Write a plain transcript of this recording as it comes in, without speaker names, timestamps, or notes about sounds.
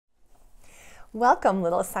Welcome,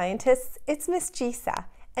 little scientists. It's Miss Gisa,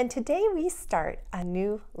 and today we start a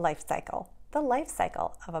new life cycle, the life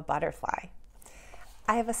cycle of a butterfly.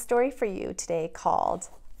 I have a story for you today called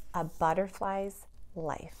A Butterfly's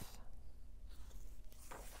Life.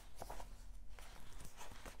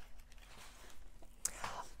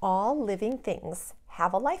 All living things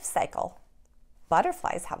have a life cycle.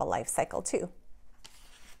 Butterflies have a life cycle too.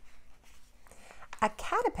 A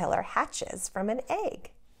caterpillar hatches from an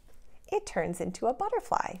egg. It turns into a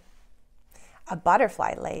butterfly. A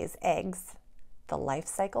butterfly lays eggs. The life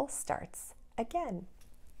cycle starts again.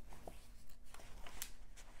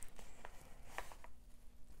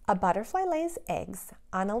 A butterfly lays eggs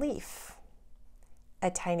on a leaf.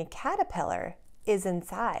 A tiny caterpillar is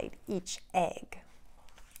inside each egg.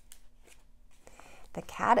 The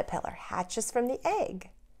caterpillar hatches from the egg.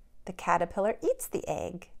 The caterpillar eats the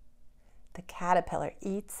egg. The caterpillar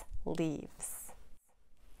eats leaves.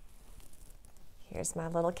 Here's my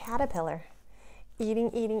little caterpillar, eating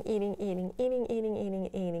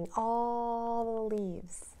all the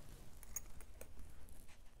leaves.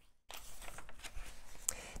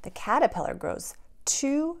 The caterpillar grows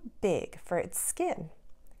too big for its skin.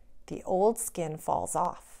 The old skin falls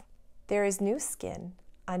off. There is new skin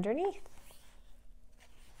underneath.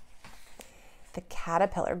 The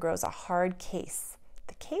caterpillar grows a hard case.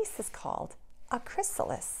 The case is called a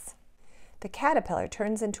chrysalis. The caterpillar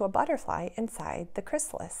turns into a butterfly inside the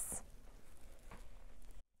chrysalis.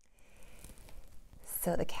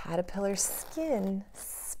 So the caterpillar's skin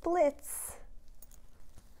splits.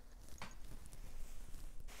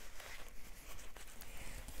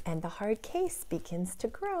 And the hard case begins to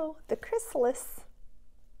grow, the chrysalis.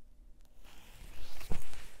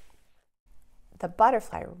 The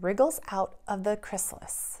butterfly wriggles out of the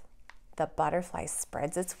chrysalis. The butterfly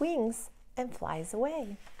spreads its wings and flies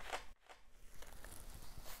away.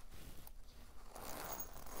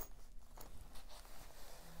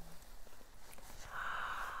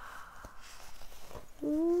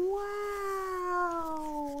 Wow!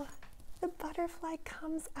 The butterfly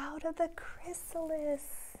comes out of the chrysalis.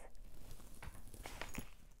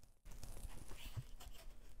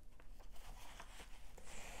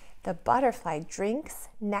 The butterfly drinks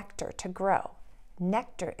nectar to grow.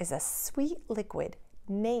 Nectar is a sweet liquid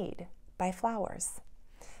made by flowers.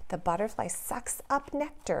 The butterfly sucks up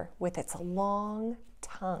nectar with its long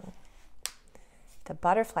tongue. The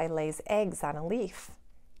butterfly lays eggs on a leaf,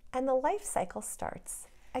 and the life cycle starts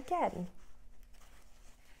again.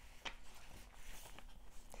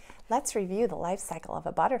 Let's review the life cycle of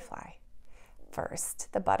a butterfly.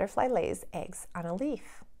 First, the butterfly lays eggs on a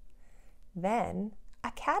leaf. Then,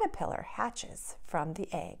 a caterpillar hatches from the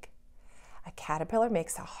egg. A caterpillar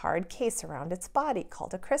makes a hard case around its body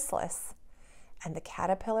called a chrysalis, and the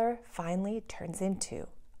caterpillar finally turns into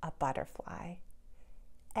a butterfly.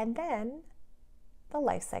 And then the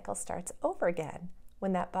life cycle starts over again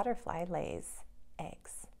when that butterfly lays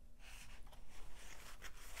eggs.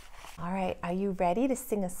 All right, are you ready to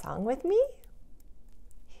sing a song with me?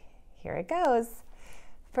 Here it goes.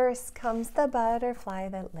 First comes the butterfly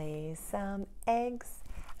that lays some eggs.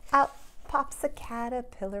 Out pops a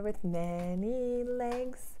caterpillar with many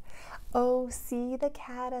legs. Oh, see the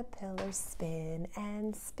caterpillar spin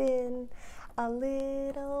and spin, a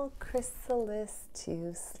little chrysalis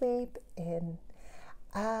to sleep in.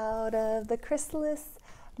 Out of the chrysalis,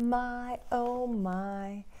 my, oh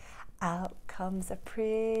my, out comes a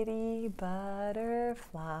pretty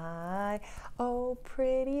butterfly. Oh,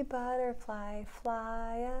 pretty butterfly,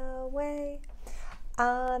 fly away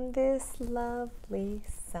on this lovely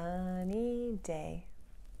sunny day.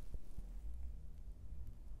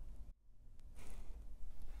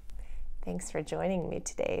 Thanks for joining me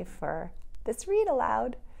today for this read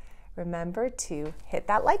aloud. Remember to hit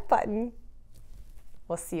that like button.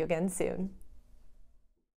 We'll see you again soon.